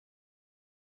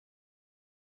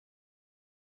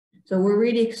So we're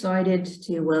really excited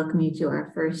to welcome you to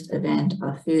our first event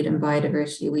of Food and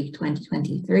Biodiversity Week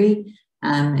 2023.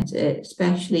 It's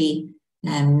especially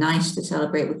nice to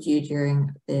celebrate with you during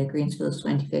the Green Schools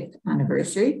 25th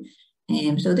anniversary.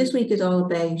 So this week is all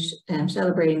about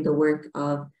celebrating the work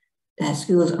of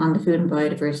schools on the food and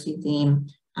biodiversity theme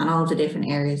and all the different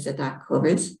areas that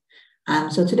covers.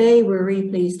 So today we're really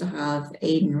pleased to have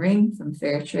Aidan Ring from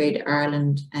Fairtrade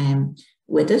Ireland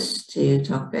with us to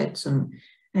talk about some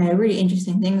really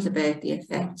interesting things about the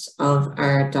effects of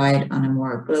our diet on a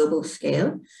more global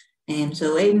scale.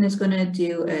 So Aidan is going to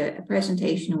do a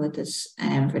presentation with us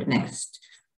for the next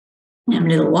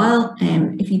little while.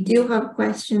 If you do have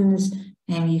questions,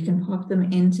 you can pop them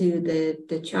into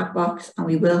the chat box, and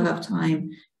we will have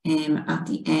time at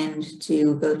the end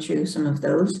to go through some of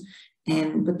those.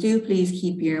 But do please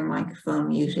keep your microphone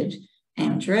muted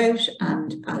throughout,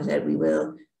 and as I said, we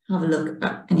will have a look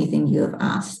at anything you have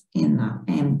asked in that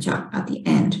chat at the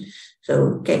end.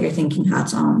 So get your thinking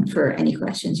hats on for any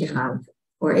questions you have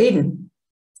for Aidan.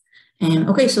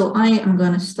 Okay, so I am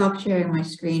going to stop sharing my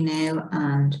screen now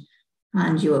and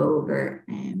hand you over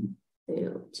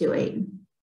to Aidan.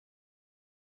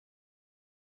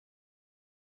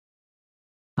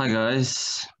 Hi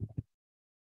guys,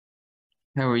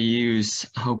 how are you?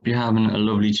 Hope you're having a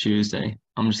lovely Tuesday.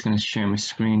 I'm just going to share my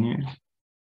screen here.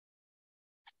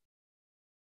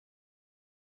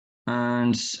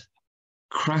 And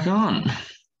crack on.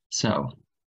 So,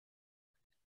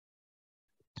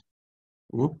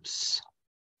 whoops.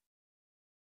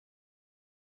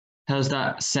 How's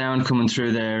that sound coming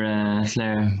through there,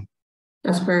 Claire?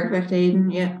 That's perfect, Aidan.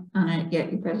 Yeah, and your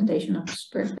presentation looks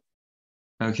perfect.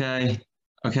 Okay,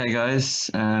 guys.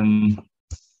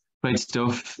 Great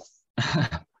stuff.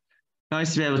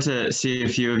 Nice to be able to see a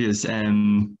few of you.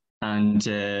 And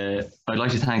I'd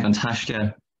like to thank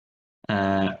Antashka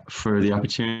for the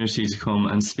opportunity to come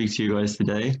and speak to you guys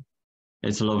today.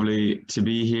 It's lovely to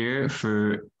be here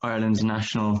for Ireland's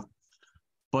National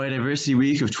Biodiversity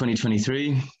Week of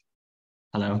 2023.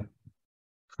 Hello.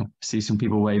 I see some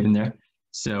people waving there.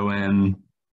 So,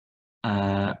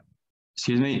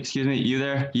 excuse me, you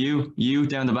there, you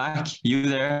down the back, you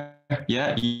there,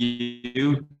 yeah,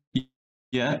 you,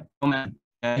 yeah, oh man,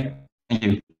 okay, thank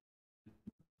you.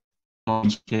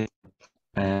 Okay.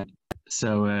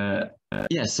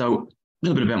 Yeah, so a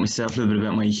little bit about myself, a little bit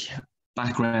about my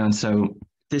background. So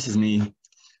this is me.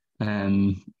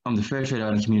 I'm the Fairtrade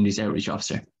Ireland Communities Outreach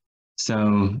Officer.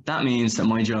 So that means that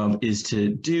my job is to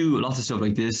do lots of stuff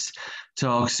like this,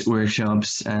 talks,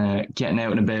 workshops, getting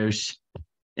out and about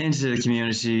into the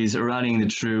communities, rallying the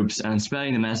troops and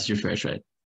spreading the message of Fairtrade.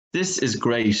 This is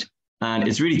great. And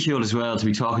it's really cool as well to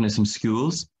be talking to some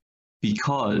schools,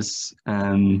 because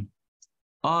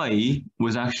I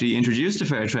was actually introduced to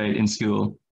Fairtrade in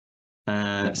school.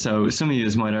 So some of you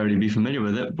might already be familiar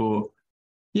with it, but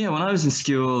yeah, when I was in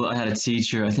school, I had a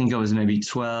teacher. I think I was maybe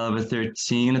 12 or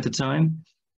 13 at the time.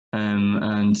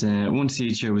 And one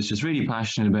teacher was just really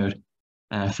passionate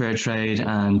about fair trade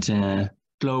and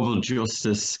global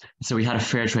justice. So we had a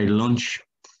fair trade lunch,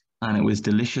 and it was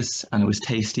delicious and it was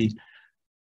tasty.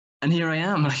 And here I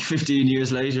am, like 15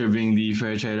 years later, being the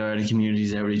Fairtrade Ireland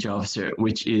Communities Outreach Officer,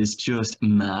 which is just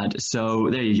mad. So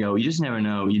there you go. You just never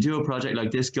know. You do a project like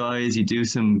this, guys, you do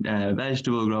some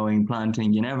vegetable growing,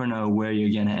 planting, you never know where you're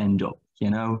going to end up,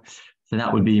 you know? So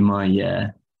that would be my,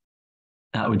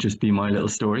 that would just be my little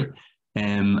story.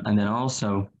 And then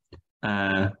also,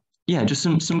 yeah, just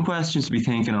some questions to be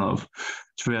thinking of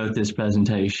throughout this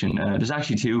presentation. There's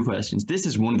actually two questions. This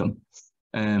is one of them.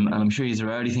 And I'm sure you're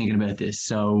already thinking about this.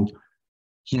 So,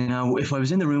 you know, if I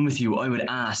was in the room with you, I would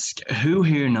ask, who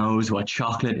here knows what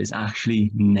chocolate is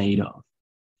actually made of?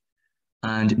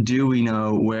 And do we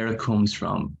know where it comes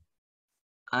from?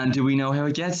 And do we know how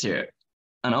it gets here?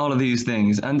 And all of these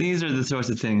things. And these are the sorts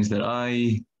of things that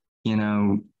I'm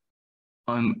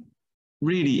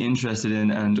really interested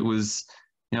in, and was,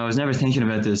 I was never thinking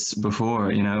about this before.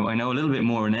 I know a little bit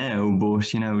more now, but,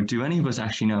 do any of us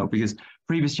actually know? Because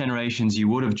previous generations, you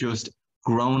would have just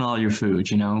grown all your food,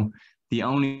 The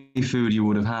only food you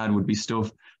would have had would be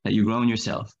stuff that you grown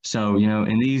yourself. So,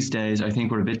 in these days, I think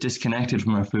we're a bit disconnected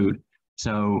from our food.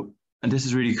 So, and this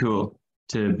is really cool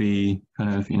to be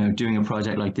kind of, doing a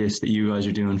project like this that you guys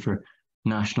are doing for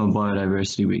National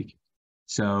Biodiversity Week.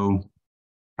 So,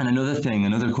 and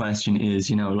another question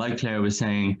is, like Claire was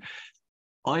saying,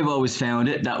 I've always found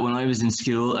it that when I was in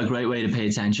school, a great way to pay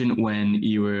attention when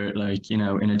you were like, in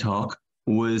a talk,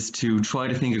 was to try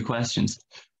to think of questions,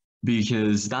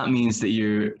 because that means that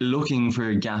you're looking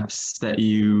for gaps that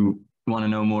you want to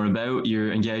know more about.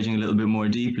 You're engaging a little bit more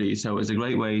deeply. So it's a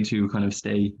great way to kind of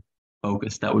stay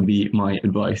focus. That would be my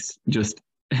advice. Just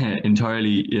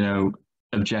entirely,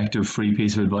 objective, free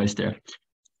piece of advice there.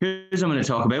 Here's what I'm going to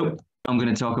talk about. I'm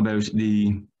going to talk about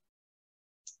the,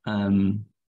 a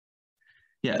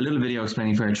little video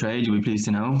explaining fair trade. You'll be pleased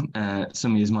to know.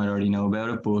 Some of you might already know about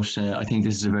it, but I think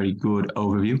this is a very good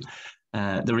overview.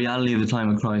 The reality of the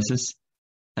climate crisis.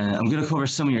 I'm going to cover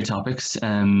some of your topics,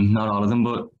 not all of them,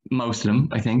 but most of them,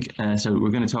 I think. So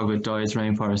we're going to talk about diets,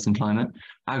 rainforest and climate,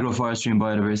 agroforestry and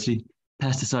biodiversity,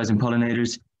 pesticides and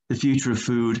pollinators, the future of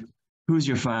food, who's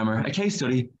your farmer, a case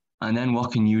study, and then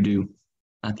what can you do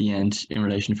at the end in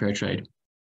relation to fair trade.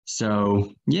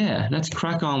 So yeah, let's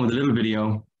crack on with a little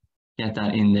video, get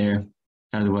that in there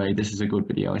out of the way. This is a good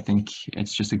video. I think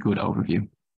it's just a good overview.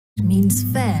 It means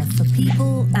fair for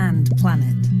people and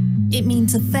planet. It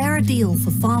means a fairer deal for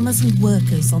farmers and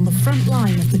workers on the front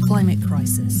line of the climate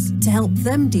crisis, to help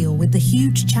them deal with the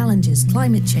huge challenges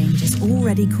climate change is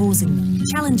already causing them.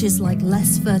 Challenges like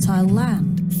less fertile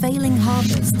land, failing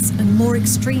harvests, and more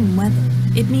extreme weather.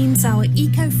 It means our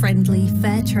eco-friendly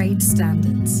fair trade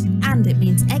standards. And it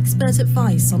means expert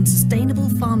advice on sustainable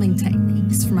farming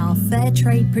techniques from our fair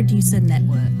trade producer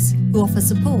networks, who offer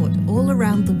support all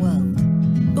around the world.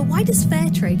 But why does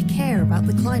Fairtrade care about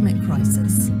the climate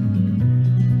crisis?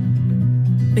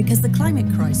 Because the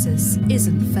climate crisis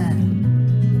isn't fair.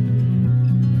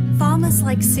 Farmers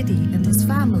like Siddy and his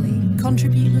family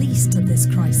contribute least to this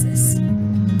crisis.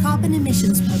 Carbon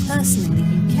emissions per person in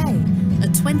the UK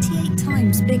are 28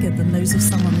 times bigger than those of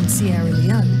someone in Sierra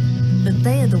Leone, but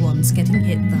they are the ones getting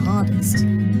hit the hardest.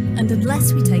 And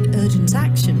unless we take urgent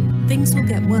action, things will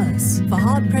get worse for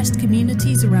hard-pressed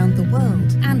communities around the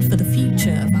world and for the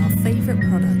future of our favourite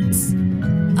products.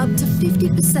 Up to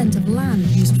 50% of land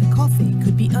used for coffee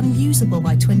could be unusable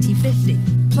by 2050.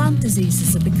 Plant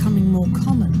diseases are becoming more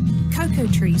common. Cocoa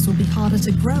trees will be harder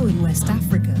to grow in West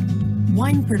Africa.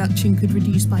 Wine production could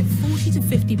reduce by 40 to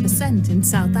 50% in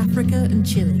South Africa and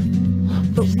Chile.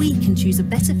 But we can choose a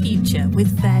better future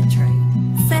with fair trade.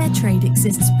 Fair trade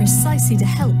exists precisely to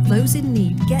help those in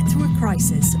need get through a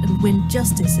crisis and win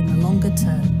justice in the longer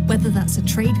term. Whether that's a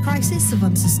trade crisis of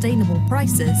unsustainable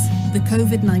prices, the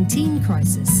COVID-19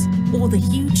 crisis, or the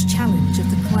huge challenge of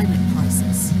the climate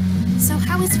crisis. So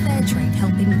how is fair trade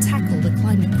helping tackle the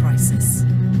climate crisis?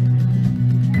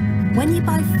 When you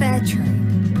buy fair trade,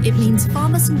 it means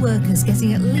farmers and workers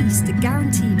getting at least a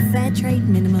guaranteed fair trade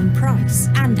minimum price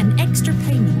and an extra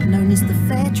payment known as the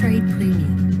fair trade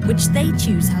premium, which they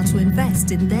choose how to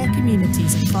invest in their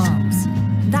communities and farms.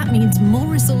 That means more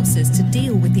resources to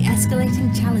deal with the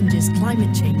escalating challenges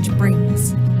climate change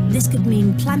brings. This could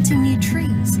mean planting new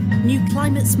trees, new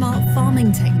climate-smart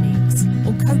farming techniques,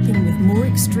 or coping with more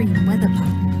extreme weather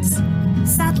patterns.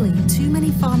 Sadly, too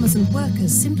many farmers and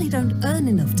workers simply don't earn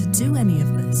enough to do any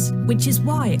of this, which is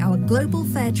why our global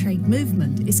fair trade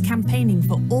movement is campaigning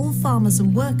for all farmers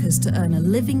and workers to earn a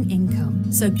living income,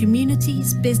 so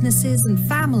communities, businesses and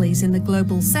families in the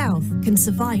global south can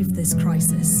survive this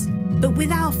crisis. But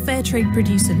with our fair trade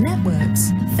producer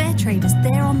networks, fair trade is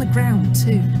there on the ground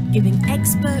too, giving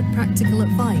expert practical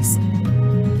advice.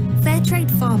 Fair trade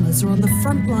farmers are on the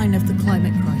front line of the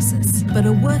climate crisis, but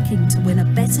are working to win a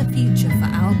better future for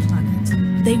our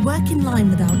planet. They work in line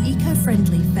with our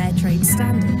eco-friendly fair trade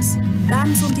standards,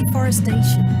 bans on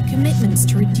deforestation, commitments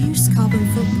to reduce carbon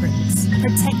footprints,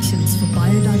 protections for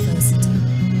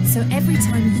biodiversity. So every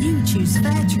time you choose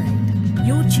fair trade,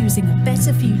 you're choosing a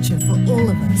better future for all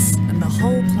of us and the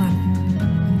whole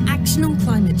planet. Action on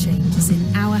climate change is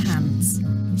in our hands.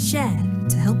 Share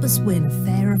to help us win a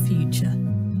fairer future.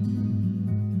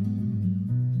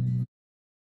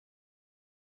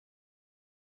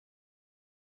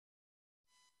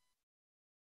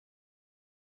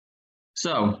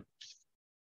 So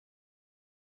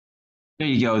there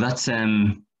you go. That's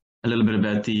a little bit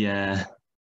about the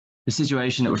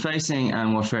situation that we're facing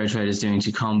and what fair trade is doing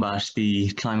to combat the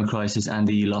climate crisis and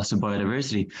the loss of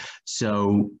biodiversity.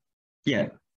 So yeah,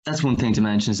 that's one thing to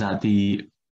mention, is that the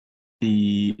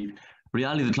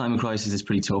reality of the climate crisis is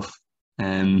pretty tough,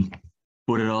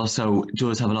 but it also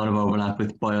does have a lot of overlap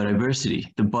with biodiversity.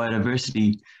 The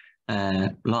biodiversity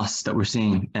loss that we're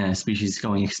seeing, species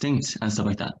going extinct and stuff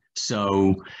like that.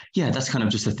 So yeah, that's kind of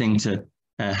just a thing to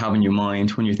have in your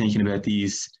mind when you're thinking about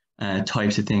these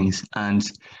types of things. And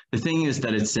the thing is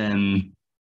that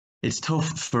it's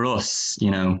tough for us,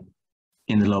 you know,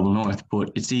 in the global north,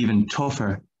 but it's even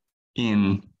tougher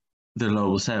in the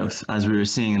global south, as we were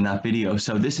seeing in that video.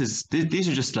 So these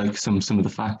are just like some of the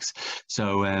facts.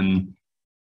 So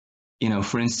you know,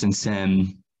 for instance,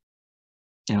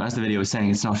 you know, as the video was saying,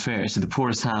 it's not fair. So the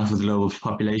poorest half of the global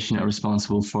population are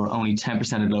responsible for only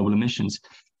 10% of global emissions,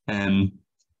 and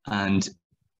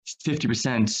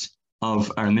 50%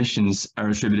 of our emissions are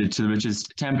attributed to the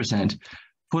richest 10%.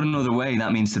 Put another way,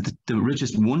 that means that the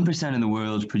richest 1% in the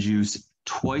world produce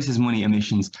twice as many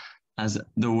emissions as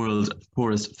the world's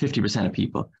poorest 50% of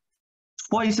people.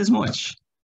 Twice as much.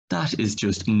 That is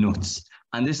just nuts.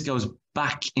 And this goes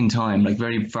back in time, like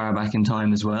very far back in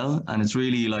time as well. And it's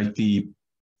really like the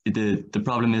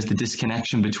problem is the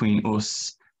disconnection between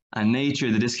us and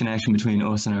nature, the disconnection between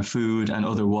us and our food and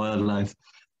other wildlife.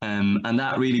 And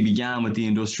that really began with the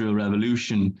Industrial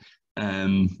Revolution.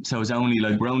 So it's only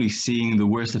like we're only seeing the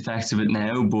worst effects of it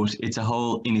now, but it's a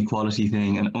whole inequality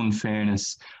thing and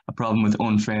unfairness, a problem with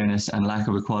unfairness and lack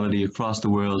of equality across the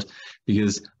world,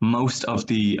 because a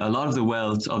lot of the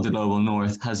wealth of the global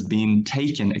north has been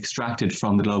extracted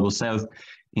from the global south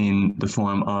in the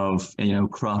form of,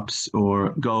 crops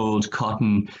or gold,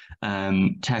 cotton,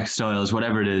 textiles,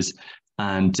 whatever it is.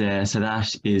 And so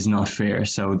that is not fair.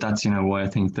 So that's, why I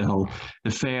think the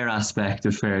fair aspect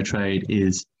of fair trade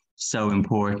is so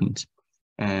important.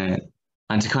 And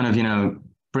to kind of,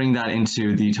 bring that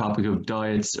into the topic of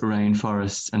diets,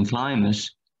 rainforests and climate,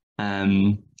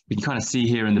 we can kind of see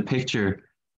here in the picture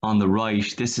on the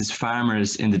right, this is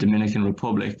farmers in the Dominican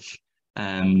Republic.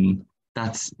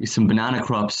 That's some banana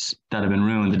crops that have been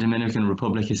ruined. The Dominican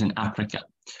Republic is in Africa.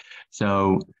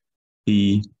 So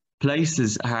the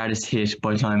places hardest hit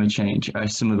by climate change are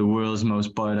some of the world's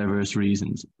most biodiverse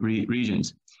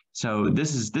regions. So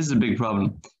this is a big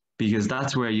problem, because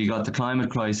that's where you got the climate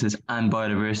crisis and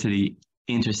biodiversity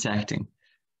intersecting,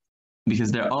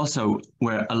 because they're also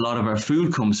where a lot of our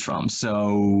food comes from.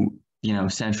 So,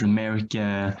 Central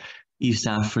America, East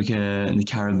Africa, and the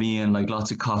Caribbean, like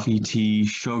lots of coffee, tea,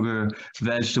 sugar,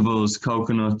 vegetables,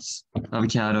 coconuts,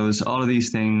 avocados, all of these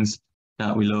things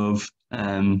that we love.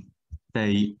 A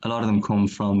lot of them come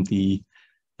from the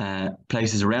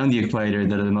places around the equator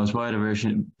that are the most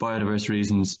biodiverse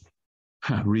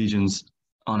regions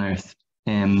on Earth.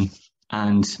 And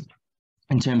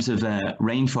in terms of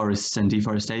rainforests and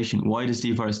deforestation, why does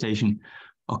deforestation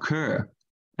occur?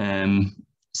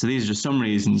 So these are just some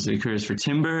reasons. It occurs for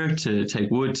timber, to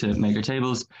take wood, to make our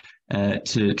tables,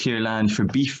 to clear land for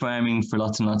beef farming, for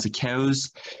lots and lots of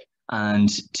cows, and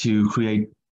to create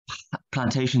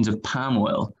plantations of palm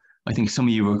oil. I think some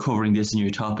of you were covering this in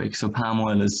your topic. So palm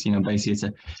oil is,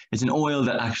 basically it's an oil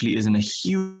that actually is in a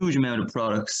huge amount of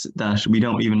products that we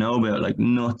don't even know about, like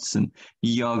nuts and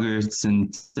yogurts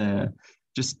and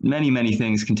just many, many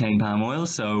things contain palm oil.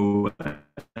 So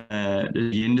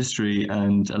the industry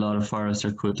and a lot of forests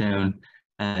are cut down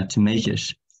to make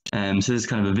it. So this is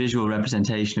kind of a visual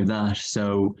representation of that.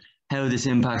 So how this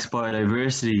impacts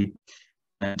biodiversity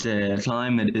and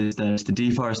climate is that the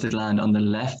deforested land on the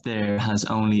left there has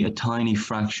only a tiny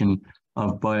fraction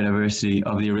of biodiversity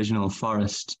of the original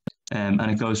forest. And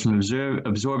it goes from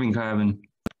absorbing carbon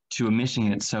to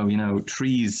emitting it. So,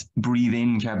 trees breathe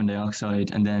in carbon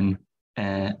dioxide and then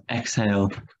exhale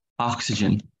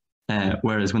oxygen.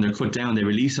 Whereas when they're cut down, they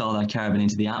release all that carbon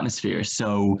into the atmosphere.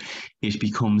 So it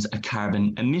becomes a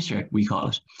carbon emitter, we call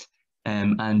it.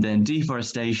 And then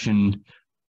deforestation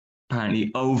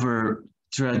apparently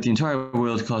throughout the entire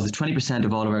world causes 20%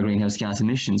 of all of our greenhouse gas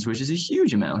emissions, which is a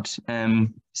huge amount.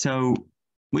 So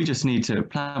we just need to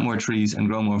plant more trees and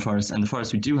grow more forests, and the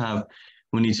forests we do have,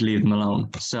 we need to leave them alone.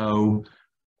 So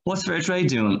what's Fairtrade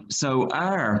doing? So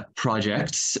our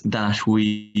projects that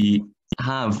we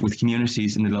have with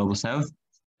communities in the Global South,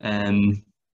 plant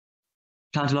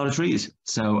a lot of trees.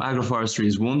 So agroforestry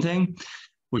is one thing,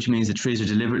 which means that trees are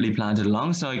deliberately planted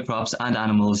alongside crops and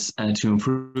animals to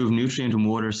improve nutrient and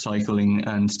water cycling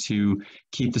and to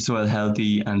keep the soil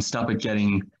healthy and stop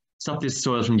this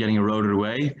soil from getting eroded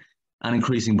away and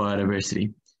increasing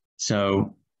biodiversity.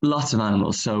 So lots of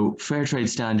animals. So fair trade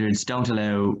standards don't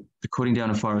allow the cutting down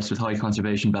of forests with high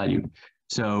conservation value.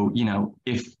 So,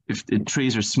 if the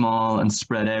trees are small and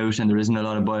spread out and there isn't a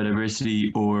lot of biodiversity,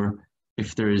 or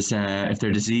if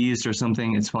they're diseased or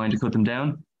something, it's fine to cut them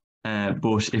down.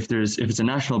 But if it's a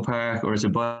national park or it's a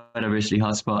biodiversity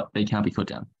hotspot, they can't be cut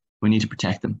down. We need to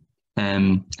protect them.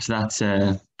 So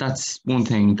that's one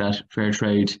thing that fair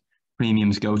trade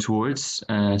premiums go towards.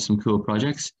 Some cool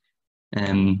projects.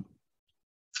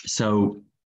 So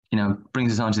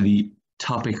brings us on to the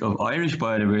topic of Irish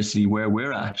biodiversity, where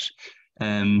we're at.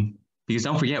 Because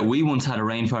don't forget, we once had a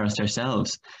rainforest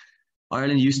ourselves.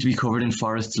 Ireland used to be covered in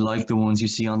forests like the ones you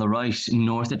see on the right,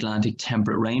 North Atlantic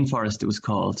temperate rainforest it was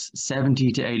called.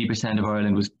 70 to 80% of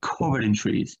Ireland was covered in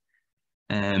trees.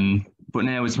 But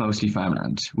now it's mostly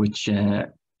farmland, which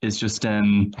is just, so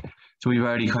we've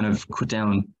already kind of cut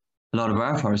down a lot of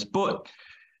our forests. But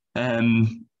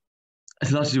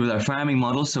it's a lot to do with our farming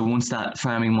model. So once that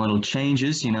farming model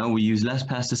changes, you know, we use less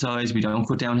pesticides, we don't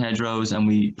cut down hedgerows, and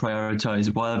we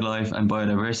prioritize wildlife and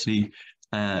biodiversity,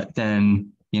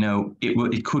 then, you know,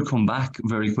 it could come back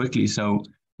very quickly. So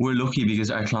we're lucky because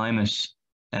our climate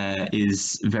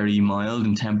is very mild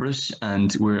and temperate,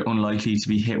 and we're unlikely to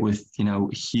be hit with, you know,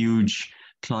 huge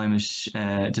climate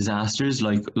disasters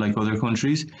like other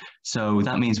countries. So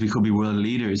that means we could be world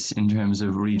leaders in terms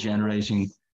of regenerating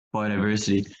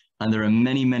biodiversity. And there are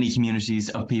many, many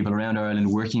communities of people around Ireland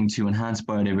working to enhance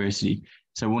biodiversity.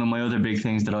 So one of my other big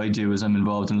things that I do is I'm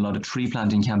involved in a lot of tree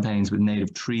planting campaigns with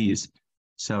native trees.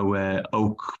 So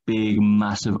big,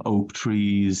 massive oak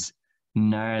trees,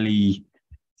 gnarly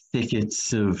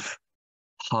thickets of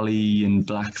holly and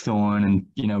blackthorn, and,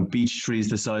 you know, beech trees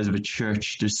the size of a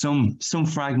church. There's some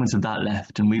fragments of that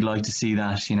left, and we'd like to see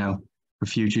that, you know, for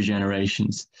future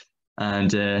generations.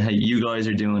 And hey, you guys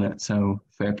are doing it, so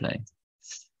fair play.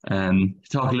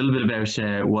 Talk a little bit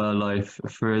about wildlife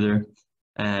further.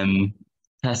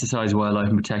 Pesticides, wildlife,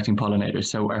 and protecting pollinators.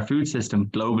 So our food system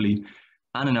globally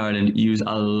and in Ireland use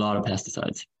a lot of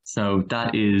pesticides. So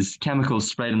that is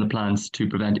chemicals sprayed on the plants to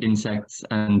prevent insects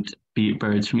and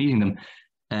birds from eating them.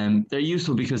 They're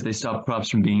useful because they stop crops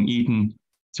from being eaten,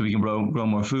 so we can grow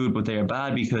more food, but they are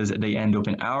bad because they end up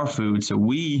in our food, so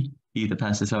we eat the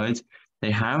pesticides. They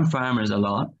harm farmers a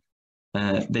lot.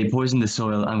 They poison the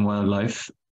soil and wildlife,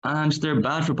 and they're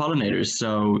bad for pollinators.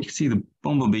 So you can see the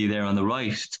bumblebee there on the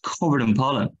right, it's covered in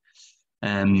pollen.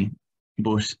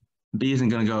 But a bee isn't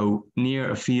going to go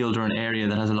near a field or an area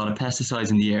that has a lot of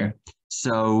pesticides in the air.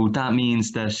 So that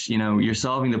means that, you know, you're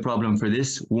solving the problem for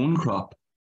this one crop.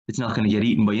 It's not going to get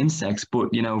eaten by insects,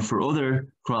 but, you know, for other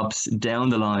crops down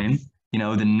the line, you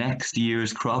know, the next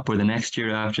year's crop or the next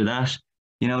year after that,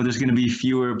 you know, there's going to be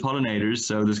fewer pollinators,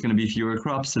 so there's going to be fewer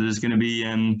crops. So there's going to be,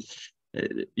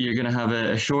 you're going to have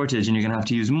a shortage, and you're going to have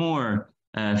to use more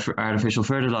for artificial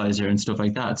fertilizer and stuff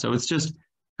like that. So it's just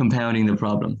compounding the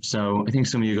problem. So I think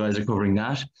some of you guys are covering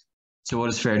that. So what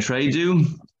does Fairtrade do?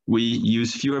 We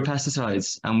use fewer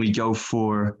pesticides, and we go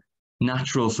for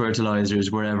natural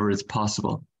fertilizers wherever it's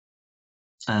possible.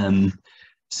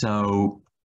 So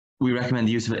we recommend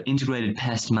the use of an integrated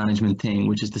pest management thing,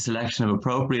 which is the selection of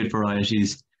appropriate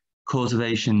varieties,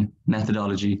 cultivation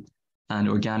methodology, and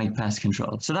organic pest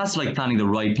control. So that's like planting the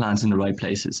right plants in the right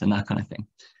places and that kind of thing.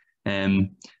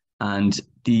 And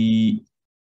the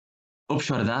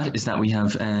upshot of that is that we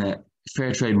have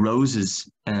Fairtrade roses.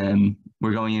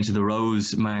 We're going into the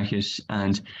rose market,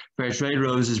 and Fairtrade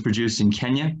roses produced in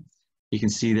Kenya. You can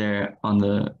see there on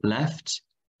the left,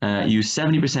 use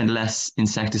 70% less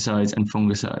insecticides and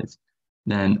fungicides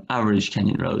than average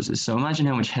Kenyan roses. So imagine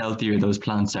how much healthier those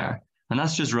plants are. And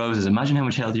that's just roses. Imagine how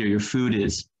much healthier your food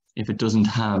is if it doesn't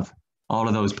have all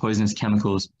of those poisonous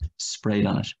chemicals sprayed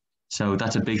on it. So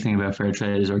that's a big thing about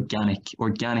Fairtrade, is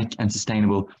organic and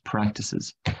sustainable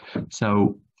practices.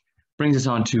 So brings us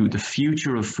on to the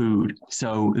future of food.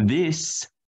 So this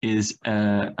is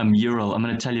a mural. I'm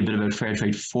going to tell you a bit about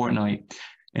Fairtrade Fortnight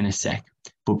in a sec.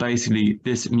 But basically,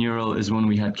 this mural is one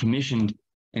we had commissioned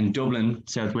in Dublin,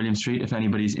 South William Street, if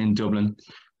anybody's in Dublin,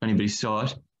 if anybody saw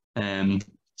it.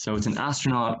 So it's an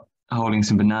astronaut holding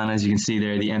some bananas. You can see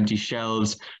there the empty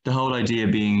shelves. The whole idea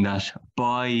being that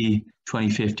by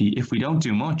 2050, if we don't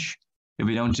do much, if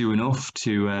we don't do enough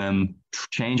to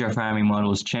change our farming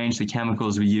models, change the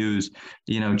chemicals we use,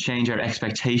 you know, change our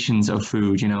expectations of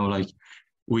food, you know, like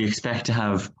we expect to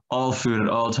have all food at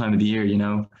all time of the year, you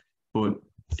know, but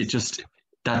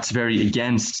that's very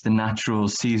against the natural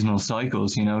seasonal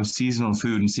cycles, you know, seasonal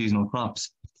food and seasonal crops.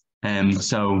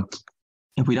 So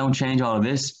if we don't change all of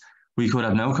this, we could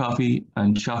have no coffee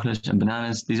and chocolate and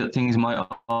bananas. These things might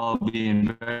all be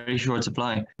in very short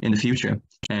supply in the future.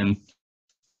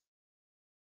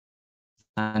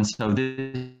 And so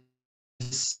this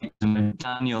is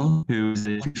Daniel, who's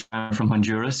a farmer from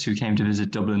Honduras, who came to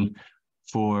visit Dublin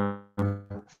for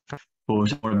the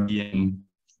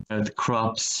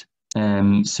crops.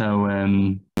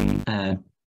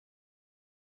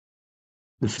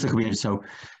 So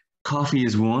coffee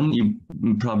is one. You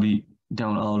probably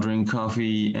don't all drink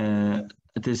coffee at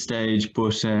this stage,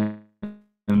 but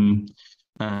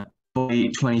by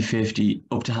 2050,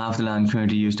 up to half the land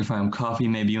currently used to farm coffee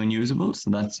may be unusable. So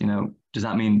that's, you know, does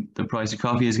that mean the price of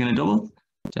coffee is going to double?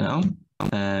 Don't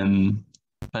know.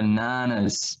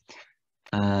 Bananas.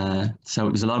 So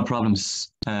there's a lot of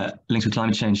problems linked with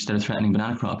climate change that are threatening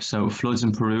banana crops. So floods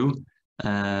in Peru,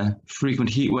 frequent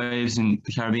heat waves in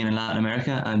the Caribbean and Latin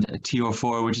America, and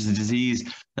TR4, which is a disease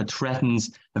that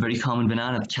threatens a very common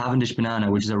banana, the Cavendish banana,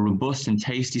 which is a robust and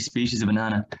tasty species of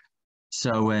banana.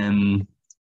 So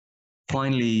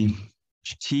finally,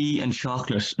 tea and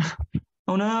chocolate.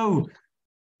 Oh no!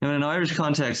 Now, in an Irish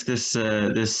context,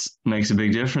 this makes a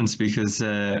big difference because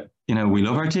you know, we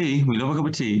love our tea, we love a cup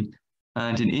of tea,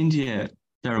 and in India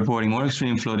they're reporting more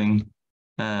extreme flooding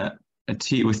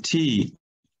tea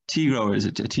growers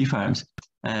at tea farms,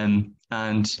 and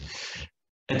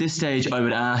at this stage I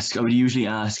would usually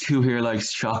ask who here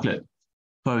likes chocolate.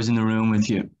 If I was in the room with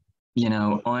you, you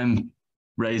know, I'm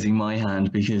raising my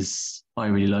hand because I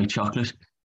really like chocolate.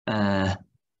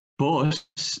 But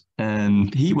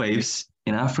heat waves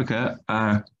in Africa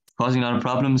are causing a lot of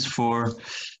problems for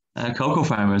cocoa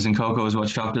farmers, and cocoa is what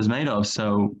chocolate is made of.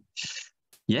 So,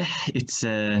 yeah, it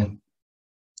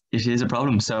is a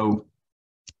problem. So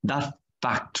that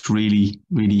fact really,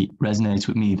 really resonates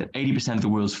with me, that 80% of the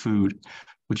world's food,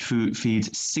 which feeds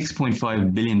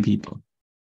 6.5 billion people,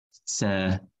 it's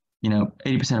you know,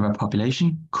 80% of our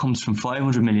population comes from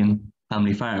 500 million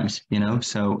family farms. You know,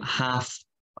 so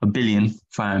 500 million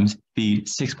farms feed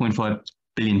 6.5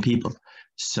 billion people.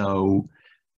 So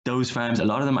those farms, a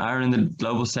lot of them are in the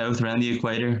global south, around the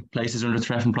equator, places under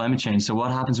threat from climate change. So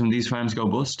what happens when these farms go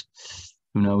bust?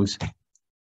 Who knows?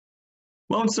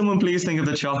 Won't someone please think of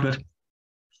the chocolate?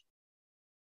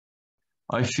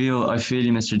 I feel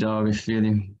you, Mr. Dog, I feel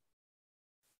you.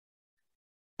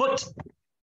 But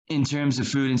in terms of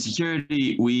food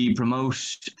insecurity, we promote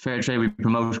fair trade, we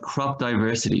promote crop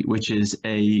diversity, which is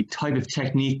a type of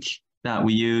technique that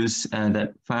we use and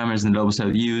that farmers in the global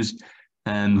south use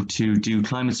to do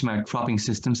climate smart cropping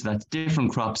systems. So that's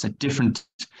different crops at different,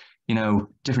 you know,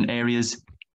 different areas.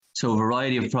 So a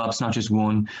variety of crops, not just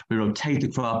one. We rotate the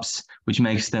crops, which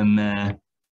makes them,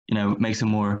 you know, makes them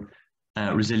more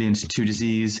resilient to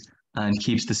disease and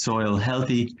keeps the soil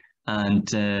healthy,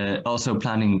 and also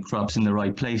planting crops in the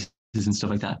right places and stuff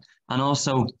like that. And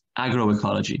also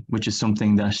agroecology, which is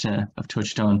something that I've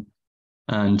touched on,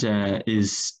 and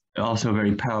is also a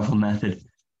very powerful method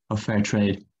of fair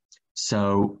trade.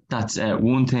 So that's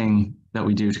one thing that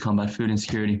we do to combat food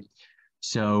insecurity.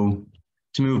 So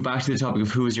to move back to the topic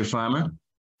of who is your farmer,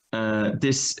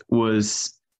 this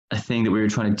was a thing that we were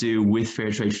trying to do with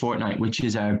Fairtrade Fortnight, which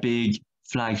is our big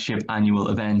flagship annual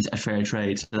event at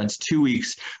Fairtrade. So that's 2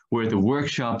 weeks worth of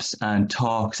workshops and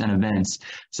talks and events.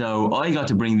 So I got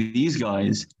to bring these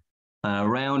guys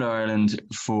around Ireland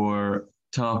for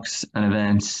talks and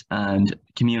events and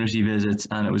community visits,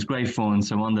 and it was great fun.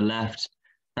 So on the left,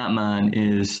 that man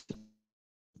is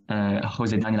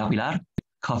Jose Daniel Aguilar,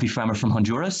 coffee farmer from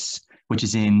Honduras, which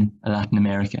is in Latin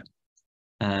America.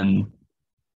 And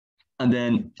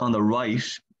then on the right,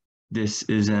 this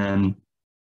is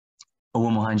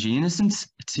Owomohanji Innocent,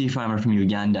 a tea farmer from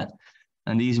Uganda.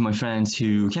 And these are my friends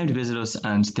who came to visit us,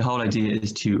 and the whole idea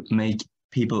is to make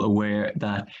people aware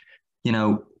that, you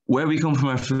know, where we come from,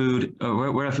 our food,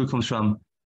 or where our food comes from,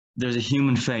 there's a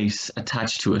human face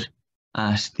attached to it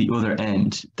at the other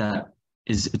end. That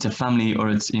is, it's a family, or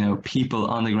it's, you know, people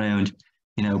on the ground,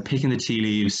 you know, picking the tea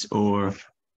leaves or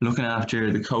looking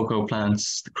after the cocoa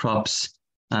plants, the crops.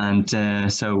 And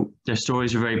so their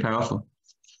stories are very powerful.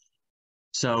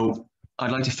 So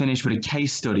I'd like to finish with a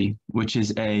case study, which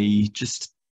is this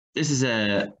is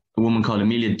a woman called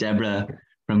Amelia Deborah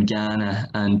from Ghana,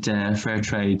 and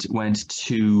Fairtrade went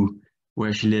to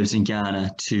where she lives in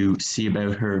Ghana to see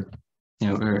about her, you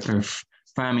know, her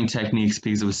farming techniques,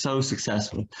 because it was so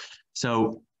successful.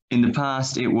 So in the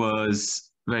past, it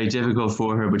was very difficult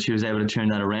for her, but she was able to turn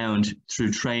that around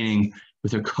through training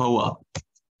with her co-op.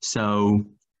 So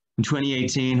in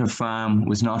 2018, her farm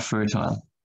was not fertile.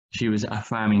 She was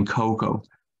farming cocoa,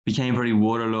 became very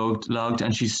waterlogged,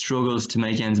 and she struggled to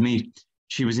make ends meet.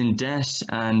 She was in debt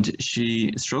and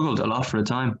she struggled a lot for a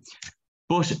time.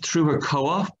 But through her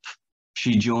co-op,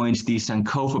 she joined the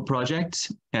Sankofa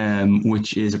project,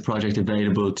 which is a project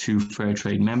available to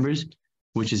Fairtrade members,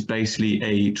 which is basically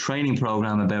a training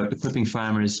program about equipping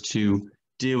farmers to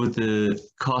deal with the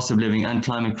cost of living and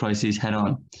climate crises head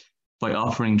on by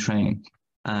offering training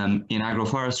in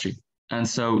agroforestry. And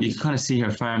so you can kind of see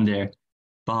her farm there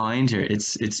behind her.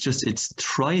 It's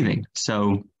thriving.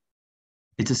 So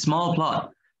it's a small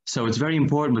plot. So it's very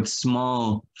important with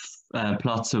small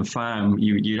plots of farm.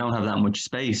 You don't have that much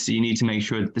space. So you need to make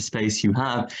sure that the space you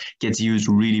have gets used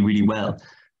really, really well.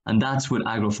 And that's what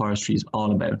agroforestry is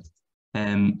all about.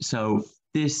 So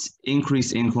this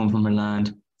increased income from her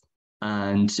land,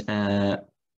 and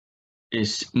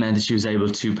it meant that she was able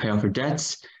to pay off her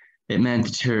debts. It meant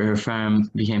that her farm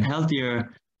became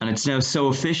healthier, and it's now so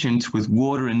efficient with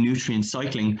water and nutrient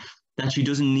cycling that she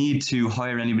doesn't need to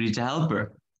hire anybody to help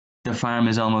her. The farm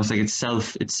is almost like it's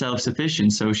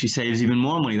self-sufficient, so she saves even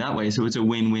more money that way. So it's a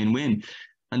win-win-win.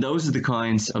 And those are the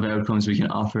kinds of outcomes we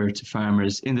can offer to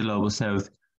farmers in the global south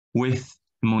with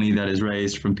money that is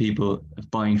raised from people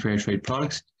buying fair trade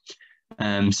products.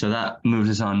 So that moves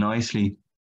us on nicely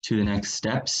to the next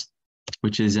steps,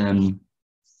 which is,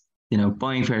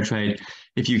 buying fair trade.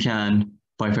 If you can,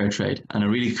 buy fair trade. And a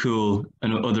really cool,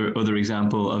 other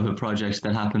example of a project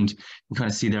that happened, you kind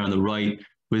of see there on the right,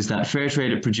 was that fair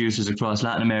trade producers across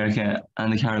Latin America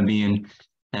and the Caribbean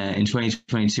in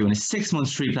 2022, in a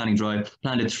 6-month tree planting drive,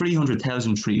 planted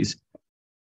 300,000 trees.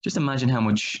 Just imagine how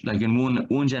much, like in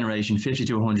one generation, 50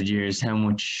 to 100 years, how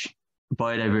much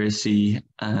biodiversity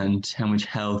and how much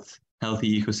healthy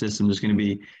ecosystem there's going to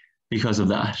be because of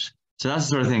that. So that's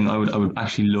the sort of thing I would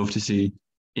actually love to see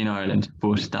in Ireland,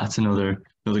 but that's another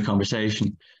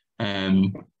conversation.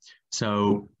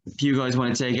 So if you guys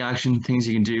want to take action, things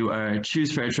you can do are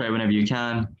choose fair trade whenever you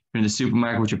can. You're in the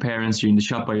supermarket with your parents, you're in the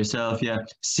shop by yourself,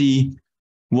 see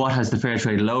what has the fair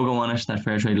trade logo on it, that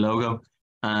fair trade logo,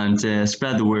 and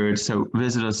spread the word. So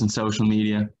visit us on social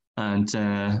media and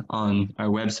on our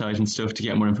website and stuff to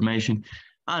get more information.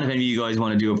 And if any of you guys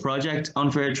want to do a project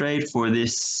on fair trade for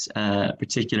this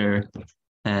particular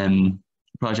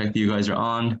project that you guys are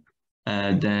on,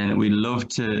 then we'd love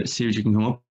to see what you can come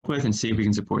up with and see if we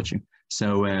can support you.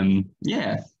 So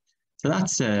so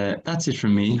that's it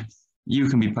from me. You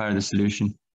can be part of the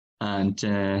solution, and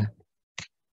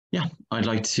I'd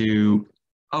like to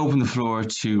open the floor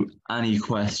to any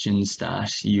questions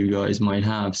that you guys might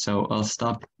have. So I'll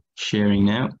stop sharing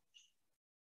now.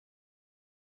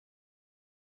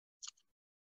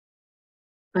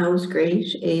 That was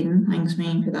great, Aidan. Thanks,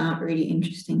 man, for that. Really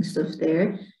interesting stuff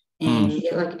there. And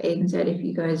like Aidan said,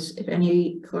 if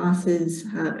any classes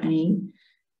have any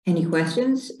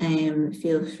questions,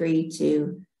 feel free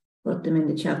to put them in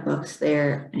the chat box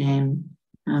there, and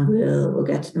we'll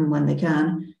get to them when they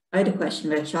can. I had a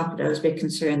question about chocolate. I was a bit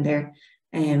concerned there.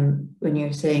 When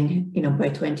you're saying, by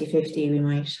 2050 we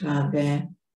might have a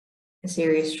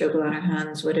serious struggle on our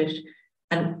hands with it.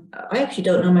 And I actually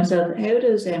don't know myself, how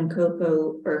does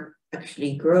cocoa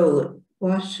actually grow?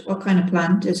 What kind of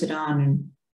plant is it on,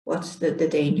 and what's the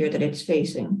danger that it's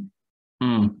facing?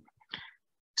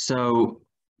 So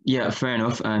yeah, fair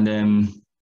enough. And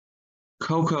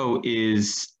cocoa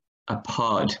is a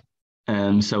pod,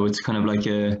 so it's kind of like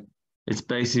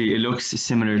it looks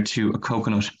similar to a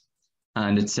coconut,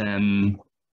 and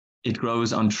it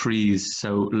grows on trees,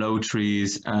 so low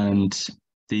trees, and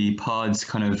the pods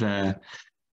kind of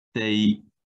they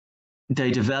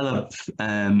develop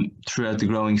throughout the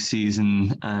growing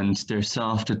season, and they're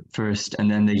soft at first,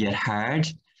 and then they get hard,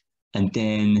 and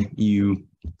then you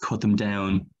cut them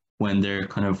down when they're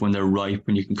ripe,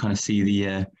 when you can kind of see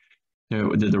the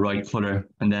right color.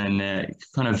 And then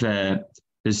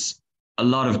there's a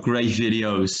lot of great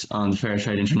videos on the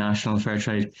Fairtrade International,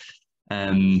 Fairtrade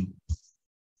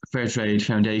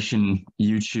Foundation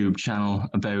YouTube channel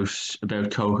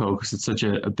about cocoa, because it's such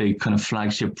a big kind of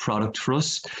flagship product for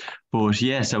us. But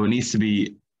yeah, so it needs to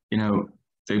be, the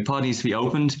pod needs to be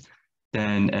opened,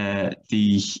 then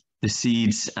the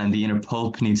seeds and the inner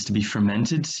pulp needs to be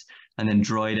fermented and then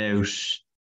dried out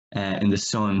in the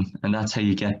sun, and that's how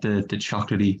you get the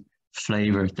chocolatey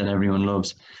flavor that everyone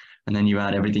loves. And then you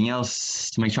add everything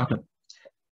else to make chocolate.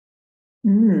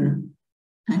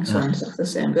 Excellent. That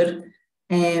does sound good.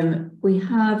 We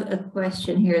have a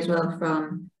question here as well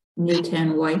from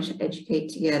Newtown White Educate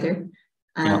Together,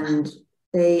 and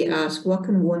they ask, what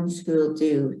can one school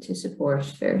do to support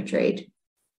fair trade?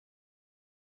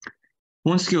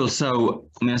 One school, so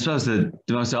I suppose the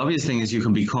most obvious thing is you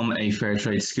can become a fair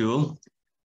trade school.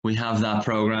 We have that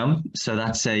program, so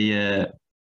that's it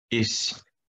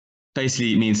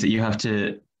basically means that you have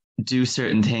to do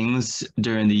certain things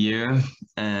during the year,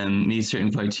 meet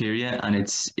certain criteria, and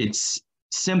it's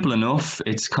simple enough.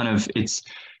 It's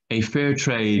a fair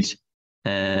trade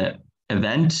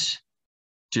event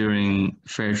during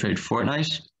Fair Trade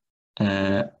Fortnight,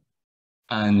 and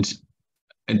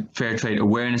a fair trade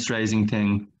awareness raising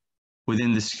thing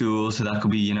within the school. So that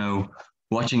could be,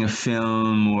 watching a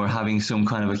film or having some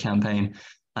kind of a campaign,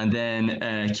 and then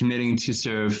committing to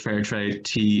serve fair trade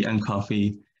tea and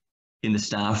coffee in the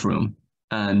staff room.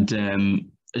 And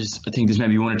I think there's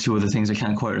maybe one or two other things I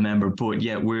can't quite remember, but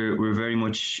yeah, we're very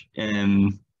much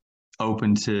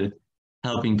open to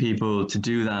helping people to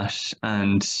do that,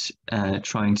 and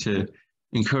trying to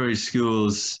encourage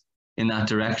schools in that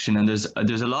direction. And there's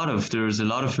a lot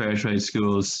of fair trade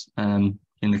schools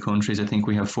in the countries. I think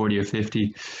we have 40 or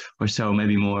 50 or so,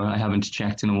 maybe more. I haven't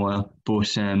checked in a while,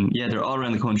 but yeah, they're all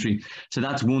around the country. So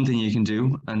that's one thing you can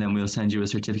do, and then we'll send you a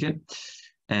certificate.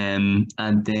 And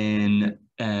then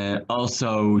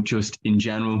also, just in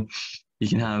general, you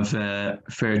can have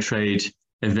fair trade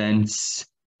events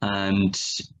and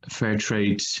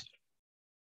Fairtrade,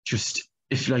 just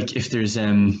if there's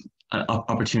an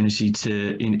opportunity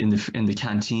to in the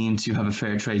canteen to have a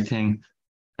Fairtrade thing,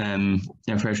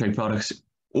 Fairtrade products,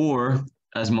 or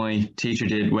as my teacher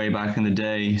did way back in the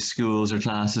day, schools or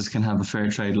classes can have a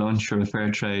Fairtrade lunch or a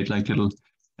Fairtrade little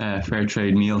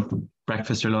Fairtrade meal,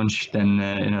 breakfast or lunch. Then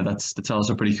that's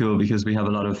also pretty cool, because we have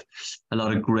a lot of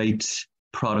great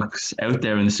products out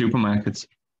there in the supermarkets.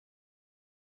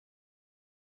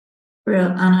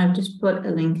 Brilliant. And I've just put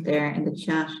a link there in the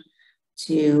chat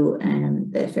to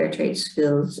the Fairtrade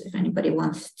schools. If anybody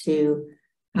wants to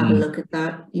have a look at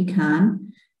that, you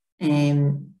can.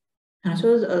 And I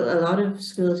suppose a lot of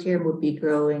schools here would be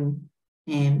growing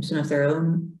some of their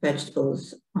own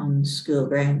vegetables on school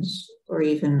grounds or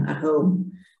even at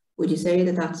home. Would you say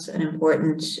that that's an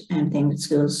important thing that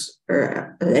schools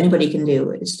or anybody can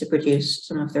do, is to produce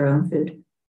some of their own food?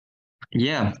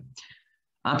 Yeah,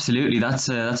 absolutely. That's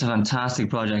a fantastic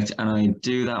project, and I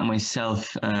do that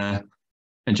myself. And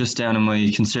just down in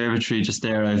my conservatory, just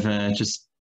there, I've just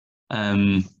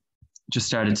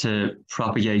started to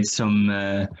propagate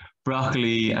some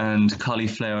broccoli and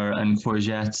cauliflower and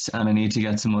courgettes, and I need to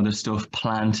get some other stuff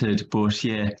planted. But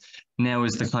yeah, now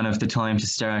is the time to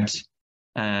start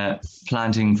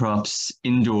planting crops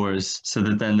indoors, so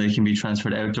that then they can be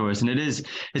transferred outdoors. And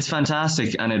it's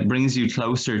fantastic, and it brings you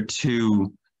closer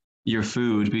to your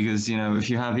food, because if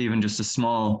you have even just a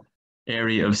small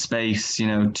area of space,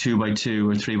 2 by 2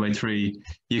 or 3 by 3,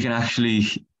 you can actually,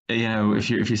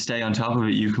 if you stay on top of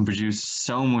it, you can produce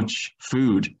so much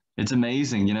food. It's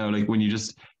amazing, like when you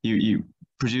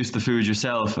produce the food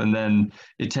yourself, and then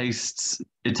it tastes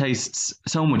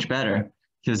so much better,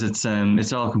 because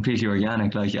it's all completely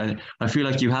organic. Like I feel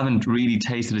like you haven't really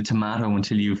tasted a tomato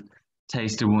until you've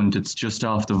tasted one that's just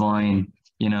off the vine,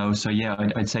 So yeah,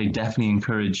 I'd say definitely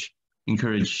encourage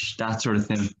that sort of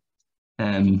thing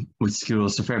with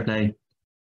schools. So fair play.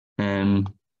 Well,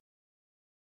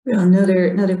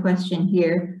 another question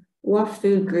here. What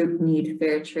food group need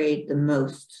Fairtrade the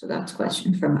most? So that's a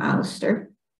question from Alistair.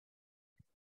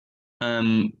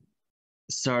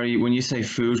 Sorry, when you say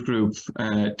food group,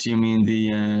 do you mean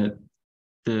the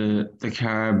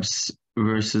carbs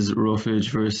versus roughage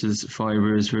versus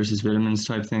fibers versus vitamins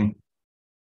type thing?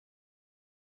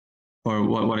 Or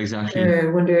what exactly? I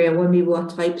wonder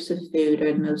what types of food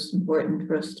are the most important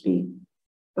for us to be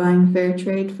buying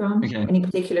Fairtrade from? Okay. Any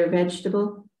particular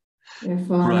vegetable you're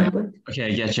following up with? Okay,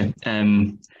 I get you.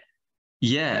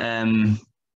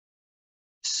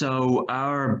 So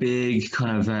our big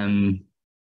kind of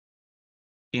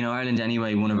in Ireland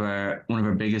anyway, one of our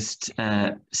biggest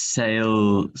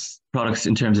sales products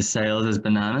in terms of sales is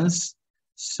bananas.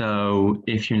 So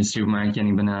if you're in the supermarket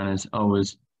getting bananas,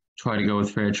 always try to go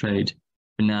with Fairtrade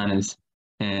bananas.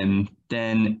 And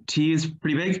then tea is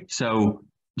pretty big. So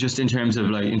just in terms of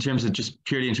purely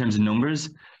in terms of numbers,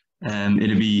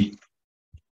 it'll be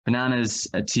bananas,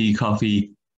 tea,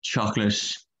 coffee,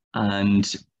 chocolate,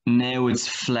 and now it's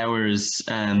flowers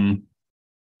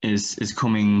is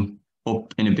coming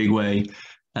up in a big way,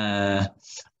 and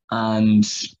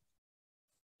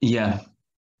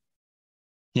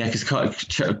because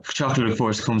chocolate, of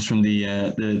course, comes from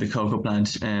the cocoa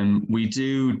plant. We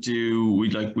do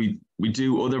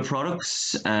other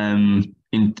products in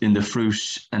the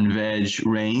fruit and veg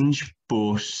range,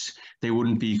 but they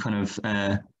wouldn't be kind of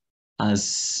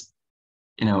as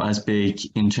big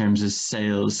in terms of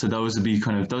sales. So those would be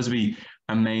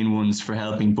our main ones for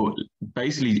helping. But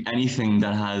basically anything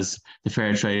that has the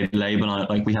Fairtrade label on it,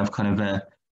 like we have kind of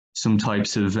some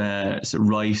types of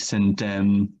rice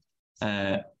and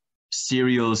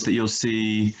cereals that you'll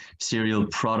see, cereal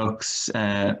products.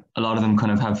 A lot of them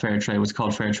kind of have Fairtrade, what's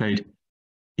called Fairtrade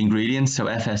ingredients, so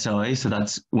FSI. So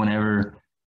that's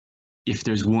if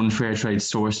there's one Fairtrade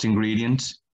sourced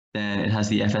ingredient, then it has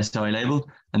the FSI label.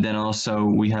 And then also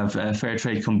we have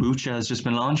Fairtrade kombucha has just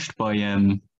been launched by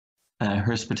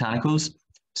Hearst Botanicals.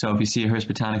 So if you see a Hearst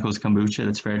Botanicals kombucha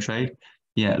that's Fairtrade,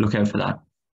 yeah, look out for that.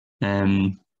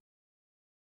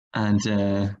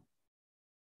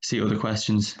 See other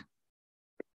questions.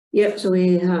 Yep, so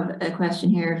we have a question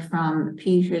here from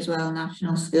Peter as well,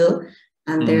 National School,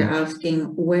 and they're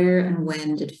asking, where and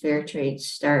when did Fairtrade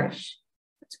start?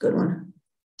 That's a good one.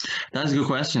 That's a good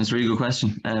question. It's a really good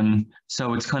question.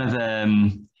 So it's kind of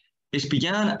it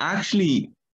began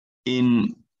actually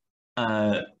in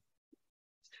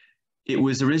it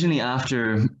was originally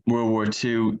after World War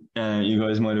II. You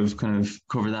guys might have kind of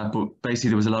covered that, but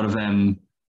basically there was a lot of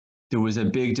there was a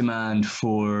big demand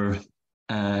for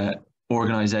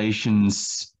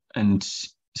organizations and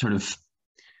sort of,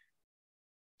 I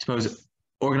suppose,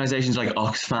 organizations like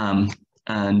Oxfam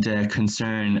and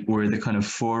concern were the kind of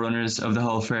forerunners of the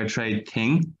whole fair trade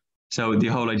thing. So the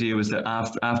whole idea was that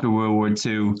after World War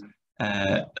II,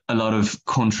 a lot of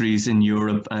countries in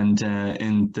Europe and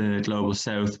in the global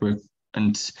south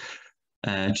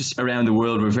just around the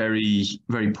world were very,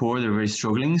 very poor. They were very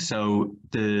struggling. So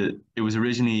it was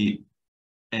originally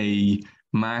a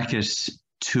market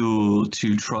tool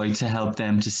to try to help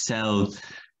them to sell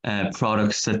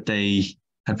products that they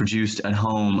had produced at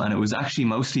home. And it was actually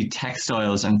mostly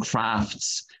textiles and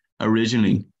crafts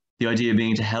originally. The idea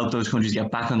being to help those countries get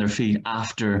back on their feet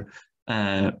after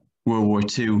World War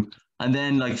II. And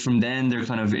then like from then they're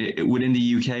kind of within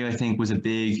the UK, I think was a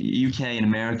big, UK and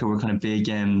America were kind of big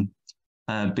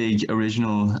big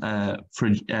original for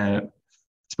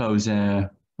suppose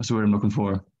what's the word I'm looking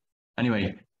for?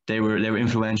 Anyway, they were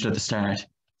influential at the start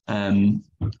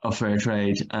of fair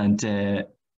trade, and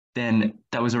then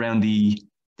that was around the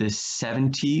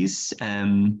 70s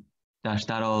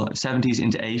that all 70s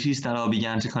into 80s that all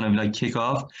began to kind of like kick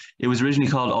off. It was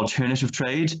originally called alternative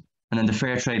trade, and then the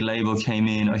fair trade label came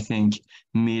in, I think,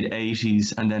 mid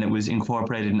 80s, and then it was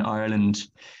incorporated in Ireland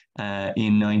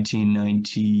in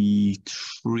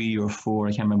 1993 or 4, I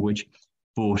can't remember which,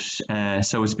 but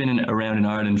so it's been around in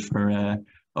Ireland for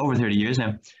over 30 years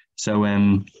now. So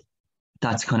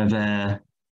that's kind of a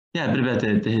bit about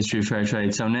the history of fair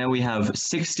trade. So now we have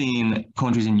 16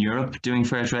 countries in Europe doing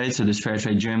fair trade. So there's fair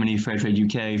trade Germany, fair trade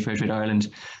UK, fair trade Ireland,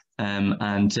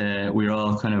 and we're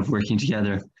all kind of working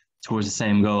together towards the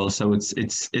same goal. So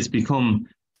it's become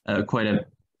quite a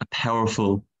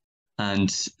powerful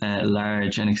and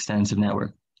large and extensive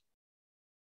network.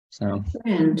 So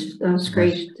brilliant. That's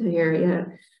great to hear. Yeah,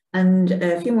 and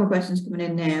a few more questions coming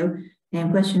in now.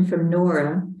 Question from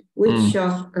Nora: which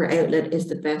shop or outlet is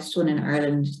the best one in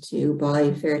Ireland to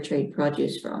buy fair trade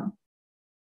produce from?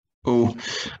 I'm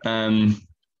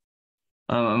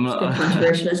not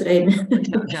controversial, is it, Aidan?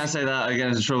 Can't say that, I get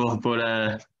into trouble,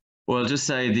 but well, just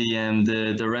say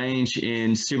the range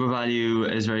in Super Value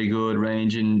is very good.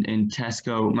 Range in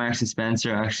Tesco, Marks and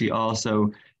Spencer actually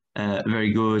also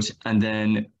very good, and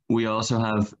then we also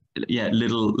have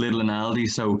Lidl and Aldi.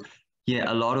 So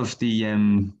a lot of the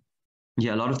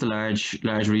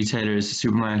large retailers,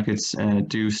 supermarkets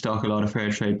do stock a lot of fair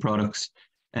trade products.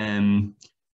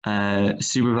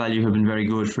 Super Value have been very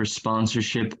good for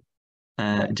sponsorship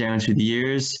down through the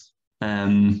years,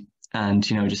 and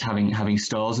just having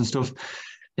stalls and stuff.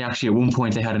 They actually at one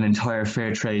point they had an entire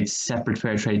separate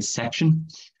fair trade section,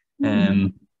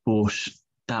 but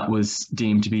that was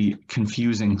deemed to be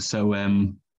confusing. So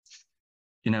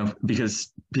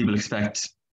because people expect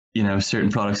certain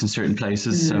products in certain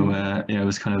places, so it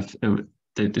was kind of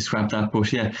they scrapped that.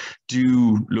 But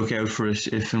do look out for it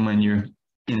if and when you're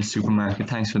in a supermarket.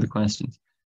 Thanks for the question.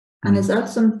 And is that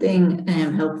something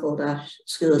helpful that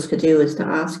schools could do, is to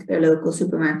ask their local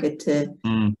supermarket to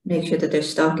make sure that they're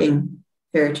stocking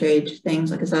fair trade things?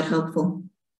 Like, is that helpful?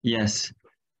 Yes,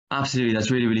 absolutely.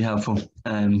 That's really, really helpful.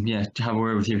 To have a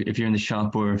word with you if you're in the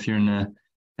shop, or if you're in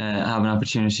have an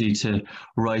opportunity to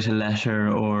write a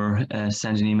letter or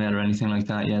send an email or anything like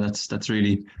that. Yeah, that's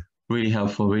really, really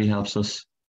helpful. Really helps us.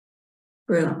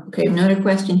 Brilliant. Okay, another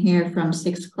question here from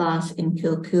 6th class in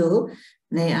Kilcool.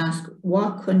 They ask,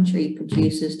 what country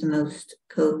produces the most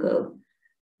cocoa?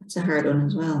 That's a hard one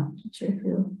as well. Not sure if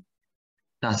you...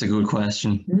 That's a good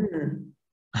question.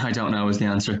 I don't know is the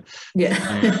answer. Yeah.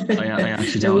 I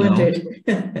actually don't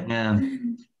know.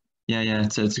 Yeah.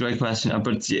 It's a great question,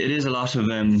 but it is a lot of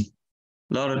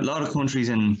countries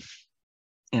in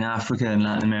Africa and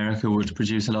Latin America would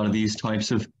produce a lot of these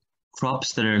types of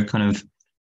crops that are kind of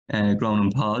grown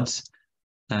in pods.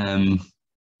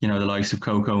 The likes of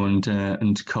cocoa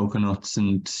and coconuts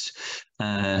and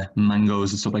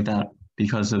mangoes and stuff like that,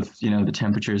 because of the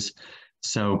temperatures.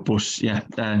 So, but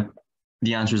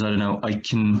the answer is I don't know.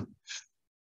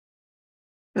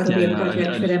 That'll be a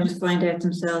project for them to find out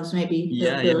themselves. Maybe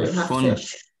they'll have fun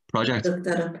to project. Look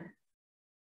that up.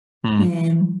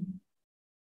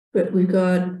 But we've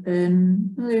got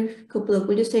another couple of.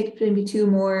 We'll just take maybe two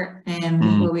more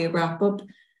before we wrap up.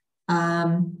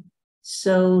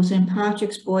 So St.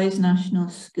 Patrick's Boys National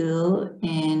School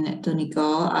in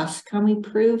Donegal asks, can we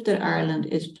prove that Ireland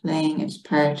is playing its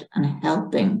part and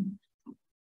helping?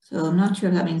 So I'm not sure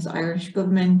if that means the Irish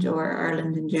government or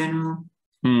Ireland in general.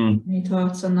 Any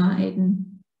thoughts on that,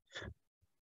 Aidan?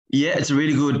 Yeah, it's a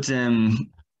really good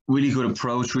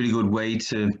approach, really good way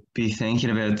to be thinking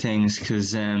about things,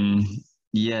 because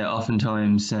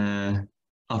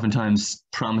oftentimes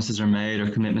promises are made or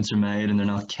commitments are made and they're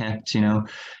not kept,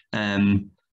 and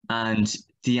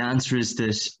the answer is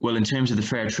that, well, in terms of the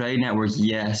Fair Trade Network,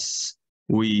 yes,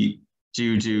 we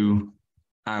do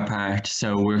our part.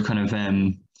 So we're kind of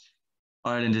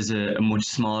Ireland is a much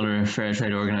smaller fair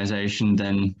trade organisation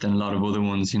than a lot of other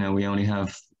ones. You know, we only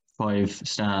have 5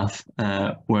 staff,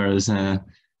 whereas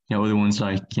you know, other ones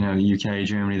like, you know, UK,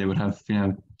 Germany, they would have, you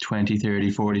know, 20,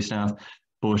 30, 40 staff.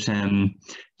 But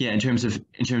yeah, in terms of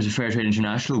Fairtrade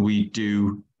International, we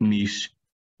do meet,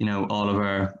 you know, all of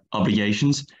our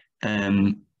obligations,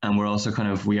 and we're also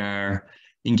we are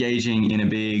engaging in a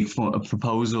big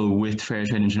proposal with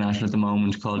Fairtrade International at the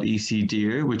moment called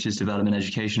EC-DEAR, which is Development,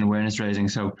 Education, Awareness Raising.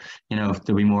 So, you know,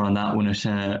 there'll be more on that one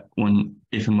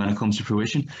if and when it comes to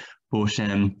fruition. But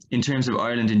in terms of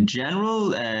Ireland in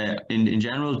general, in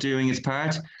general doing its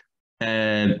part,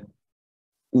 the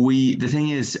thing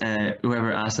is,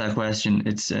 whoever asked that question,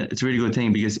 it's a really good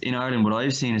thing, because in Ireland, what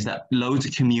I've seen is that loads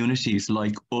of communities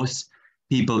like us,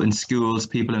 people in schools,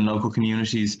 people in local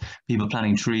communities, people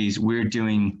planting trees, we're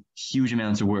doing huge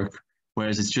amounts of work.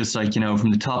 Whereas it's just like, you know,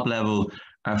 from the top level,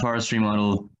 our forestry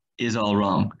model is all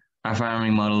wrong. Our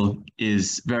farming model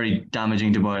is very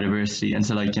damaging to biodiversity. And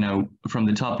so, like, you know, from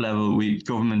the top level,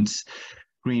 governments,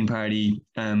 Green Party,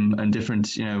 and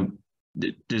different, you know,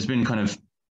 there's been kind of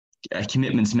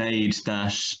commitments made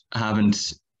that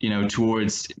haven't, you know,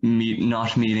 towards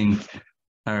not meeting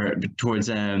or towards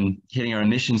hitting our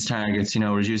emissions targets, you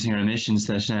know, reducing our emissions,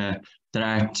 that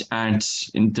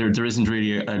there isn't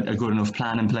really a good enough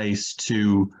plan in place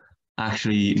to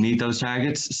actually meet those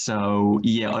targets. So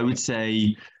yeah, I would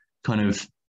say, kind of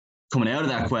coming out of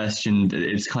that question,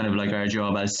 it's kind of like our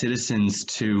job as citizens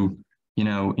to, you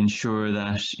know, ensure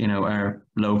that, you know, our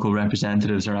local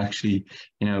representatives are actually,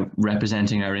 you know,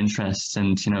 representing our interests.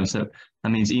 And, you know, so that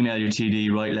means email your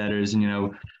TD, write letters, and, you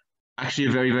know, actually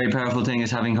a very, very powerful thing is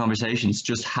having conversations,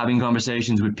 just having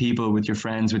conversations with people, with your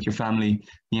friends, with your family.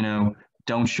 You know,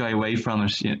 don't shy away from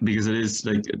it, you know, because it is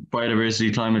like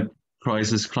biodiversity, climate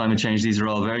crisis, climate change. These are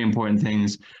all very important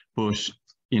things, but,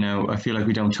 you know, I feel like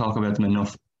we don't talk about them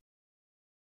enough.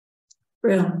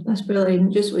 Brilliant. That's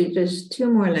brilliant. Just 2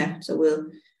 more left, so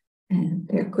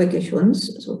they're quickish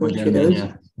ones, so we'll go through those.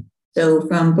 Yeah. So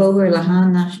from Boher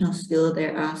Lahan National School,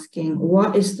 they're asking,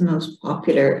 what is the most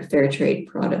popular fair trade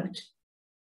product?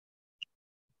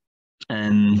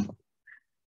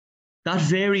 That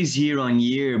varies year on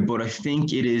year, but I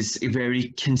think it is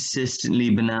very consistently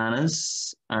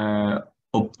bananas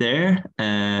up there.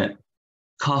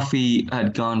 Coffee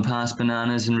had gone past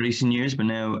bananas in recent years, but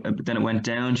then it went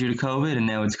down due to COVID, and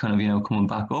now it's kind of, you know, coming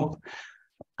back up.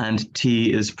 And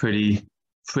tea is pretty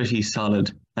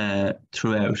solid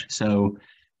throughout. So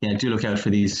yeah, do look out for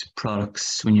these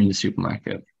products when you're in the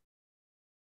supermarket.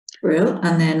 Brilliant.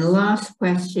 And then last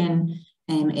question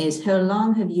is, how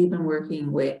long have you been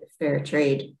working with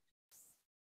Fairtrade?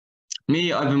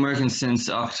 Me, I've been working since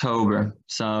October,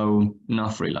 so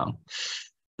not very long.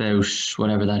 About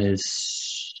whatever that is,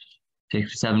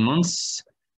 6 or 7 months,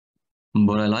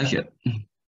 but I like it.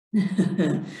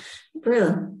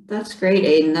 Brilliant. That's great,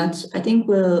 Aidan. I think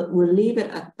we'll leave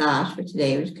it at that for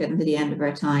today. We're just getting to the end of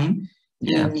our time.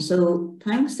 Yeah. So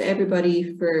thanks to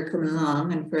everybody for coming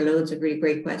along and for loads of really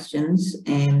great questions.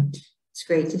 It's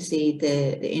great to see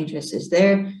the interest is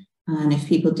there. And if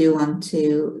people do want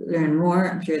to learn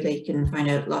more, I'm sure they can find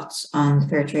out lots on the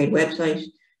Fairtrade website.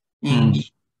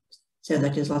 So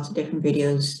that there's lots of different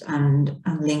videos and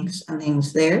links and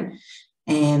things there.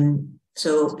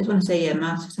 So I just want to say a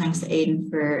massive thanks to Aidan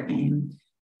for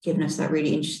giving us that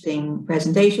really interesting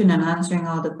presentation and answering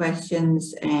all the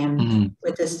questions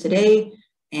with us today.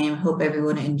 Hope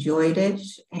everyone enjoyed it,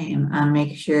 and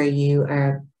make sure you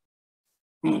are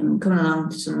coming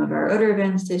along to some of our other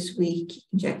events this week. You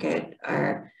can check out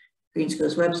our Green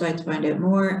Schools website to find out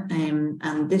more.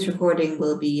 And this recording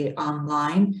will be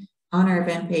online on our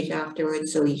event page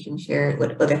afterwards, so you can share it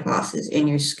with other classes in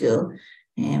your school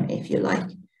if you like.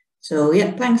 So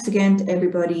yeah, thanks again to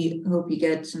everybody. Hope you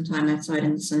get some time outside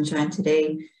in the sunshine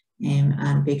today,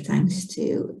 and big thanks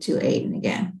to Aidan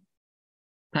again.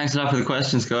 Thanks a lot for the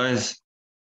questions, guys.